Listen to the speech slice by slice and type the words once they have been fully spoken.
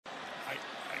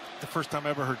the first time I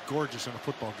ever heard gorgeous in a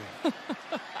football game.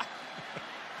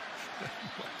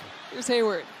 Here's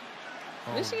Hayward.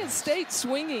 Oh, Michigan nice. State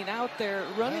swinging out their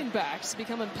running backs,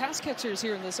 becoming pass catchers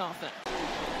here in this offense.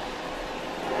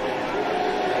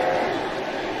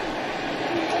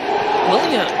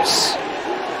 Williams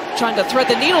trying to thread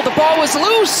the needle. The ball was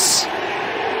loose.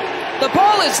 The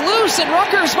ball is loose, and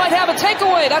Rutgers might have a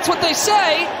takeaway. That's what they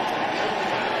say.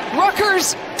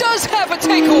 Rutgers does have a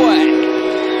takeaway.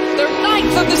 Their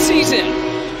 9th of the season.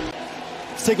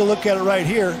 Let's take a look at it right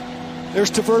here.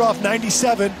 There's Tverdoff,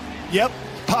 97. Yep,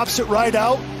 pops it right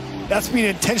out. That's being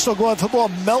intentional going football.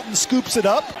 Melton scoops it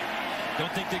up.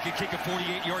 Don't think they could kick a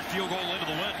 48-yard field goal into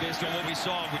the wind based on what we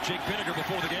saw with Jake Pinniger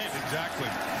before the game. Exactly.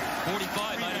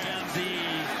 45 might have been the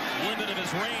limit of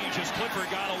his range as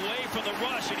Clifford got away from the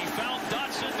rush and he found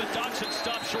Dotson, but Dotson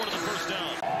stopped short of the first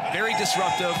down. Very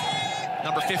disruptive.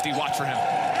 Number 50, watch for him.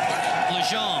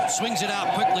 Lejeune swings it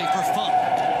out quickly for Funk.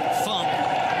 Funk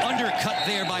undercut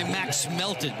there by Max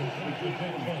Melton.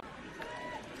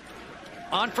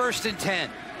 On 1st and 10.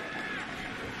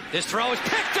 This throw is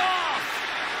picked off.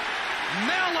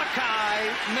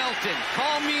 Malachi Melton.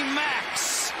 Call me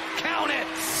Max. Count it.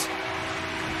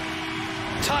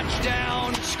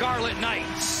 Touchdown, Scarlet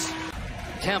Knights.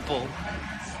 Temple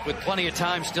with plenty of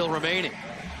time still remaining.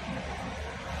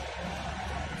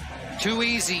 Too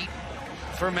easy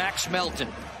for Max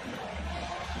Melton.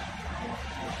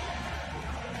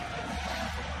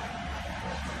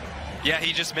 Yeah,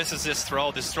 he just misses this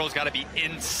throw. This throw's got to be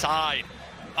inside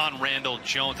on Randall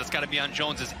Jones. It's got to be on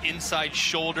Jones's inside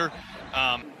shoulder.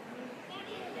 2nd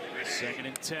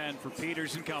and 10 for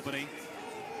Peters and company.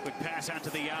 Quick pass out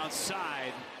to the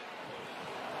outside.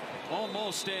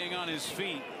 Almost staying on his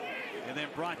feet. And then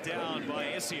brought down by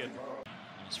Isian.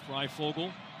 It's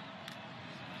Freifogel.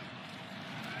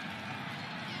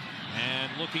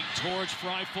 And looking towards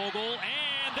Freifogel.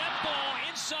 And that ball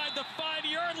inside the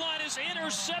 5-yard line is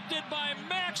intercepted by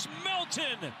Max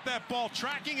Melton. That ball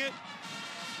tracking it.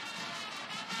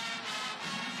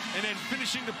 And then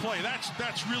finishing the play.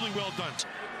 That's really well done.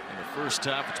 In the first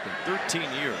half, it's been 13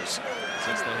 years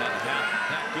since they had a half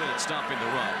that good at stopping the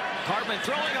run. Cartman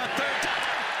throwing on 3rd down.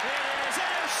 It is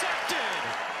intercepted.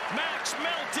 Max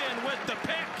Melton with the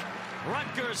pick.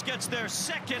 Rutgers gets their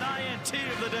 2nd INT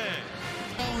of the day.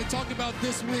 Oh, we talked about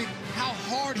this week how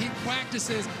hard he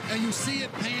practices, and you see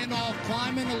it paying off,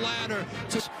 climbing the ladder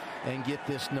to and get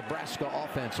this Nebraska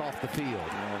offense off the field.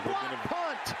 Block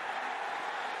punt.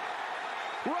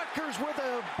 Rutgers with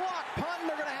a block punt, and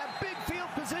they're going to have big field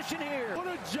position here. What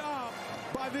a job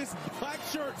by this black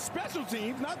shirt special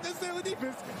teams, not necessarily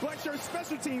defense, black shirt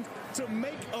special teams to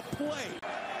make a play.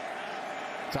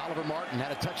 Oliver Martin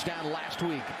had a touchdown last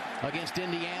week against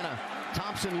Indiana.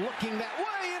 Thompson looking that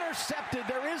way, intercepted.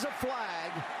 There is a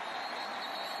flag.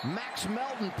 Max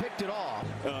Melton picked it off.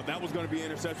 That was going to be an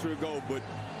interception to go, but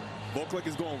Volklick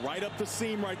is going right up the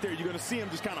seam right there. You're going to see him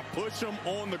just kind of push him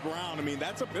on the ground. I mean,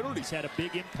 that's a penalty. He's had a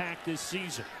big impact this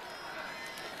season.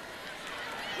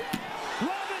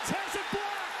 Robbins has it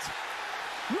blocked.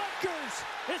 Rutgers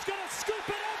is going to scoop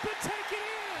it up and take it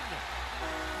in.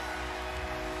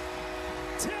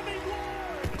 Timmy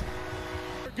Ward.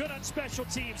 They're good on special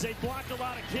teams. They blocked a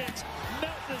lot of kicks.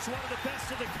 Melton is one of the best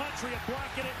in the country at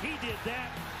blocking it. He did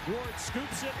that. Ward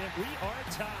scoops it, and we are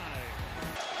tied.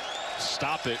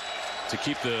 Stop it to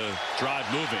keep the drive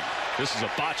moving. This is a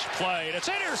botched play, and it's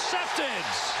intercepted.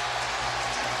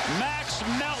 Max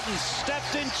Melton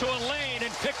stepped into a lane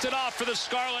and picked it off for the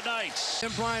Scarlet Knights.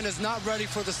 Tim Bryant is not ready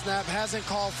for the snap, hasn't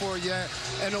called for it yet.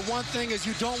 And the one thing is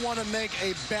you don't want to make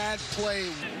a bad play.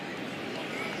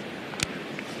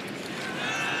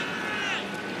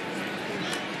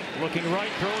 Looking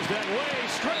right, throws that way,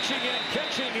 stretching and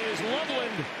catching is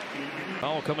Loveland.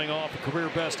 All coming off a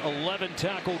career-best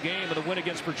 11-tackle game in the win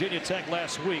against Virginia Tech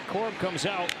last week. Corum comes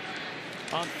out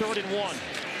on 3rd and 1.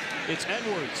 It's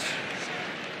Edwards.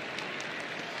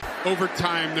 Over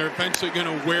time, they're eventually going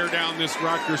to wear down this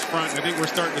Rutgers front. I think we're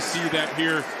starting to see that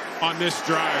here on this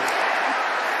drive.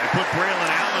 They put Braylon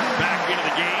Allen back into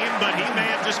the game, but he may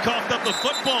have just coughed up the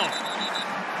football.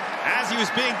 As he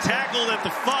was being tackled at the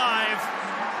 5,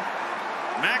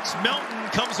 Max Melton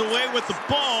comes away with the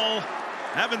ball.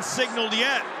 Haven't signaled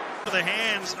yet. For the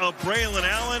hands of Braylon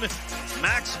Allen.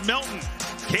 Max Melton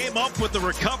came up with the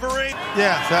recovery.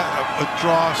 Yeah, a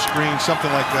draw, screen, something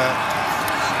like that.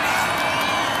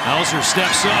 Hauser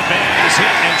steps up and is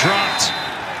hit and dropped.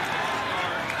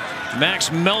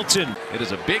 Max Melton. It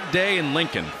is a big day in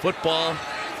Lincoln. Football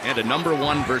and a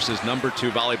 #1 versus #2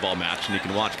 volleyball match. And you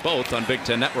can watch both on Big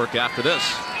Ten Network after this.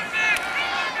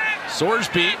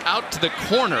 Sorsby out to the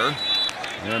corner.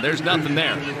 And there's nothing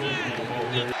there.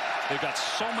 They've got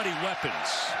so many weapons.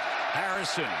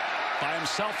 Harrison by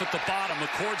himself at the bottom.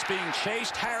 McCord's being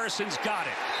chased. Harrison's got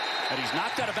it. And he's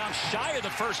knocked out of bounds shy of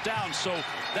the first down. So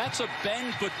that's a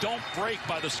bend but don't break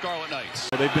by the Scarlet Knights.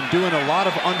 They've been doing a lot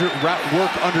of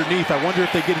work underneath. I wonder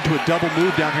if they get into a double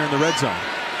move down here in the red zone.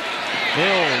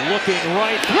 Hill looking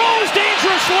right. Throws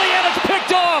dangerously and it's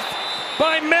picked off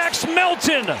by Max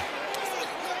Melton.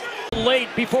 Late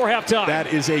before halftime. That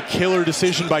is a killer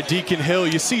decision by Deacon Hill.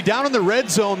 You see down in the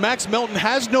red zone, Max Melton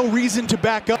has no reason to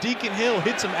back up. Deacon Hill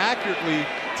hits him accurately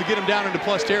to get him down into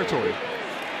plus territory.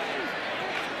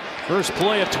 First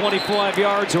play of 25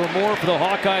 yards or more for the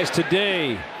Hawkeyes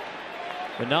today.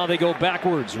 But now they go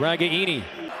backwards. Ragaini.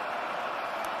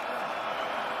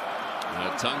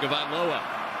 Tungavailoa.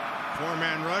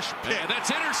 Four-man rush. Pick. And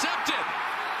that's intercepted.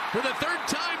 For the third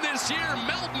time this year,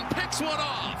 Melton picks one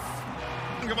off.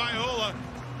 Viola,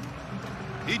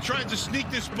 he tries to sneak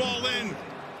this ball in,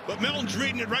 but Melton's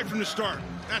reading it right from the start.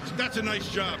 That's a nice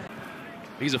job.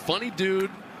 He's a funny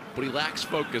dude, but he lacks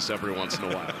focus every once in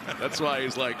a while. That's why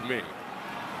he's like me.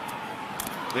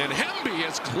 And Hemby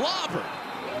is clobbered.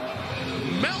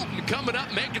 Melton coming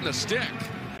up, making the stick.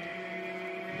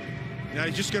 Now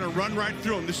he's just going to run right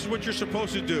through him. This is what you're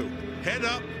supposed to do. Head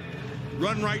up,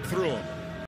 run right through him.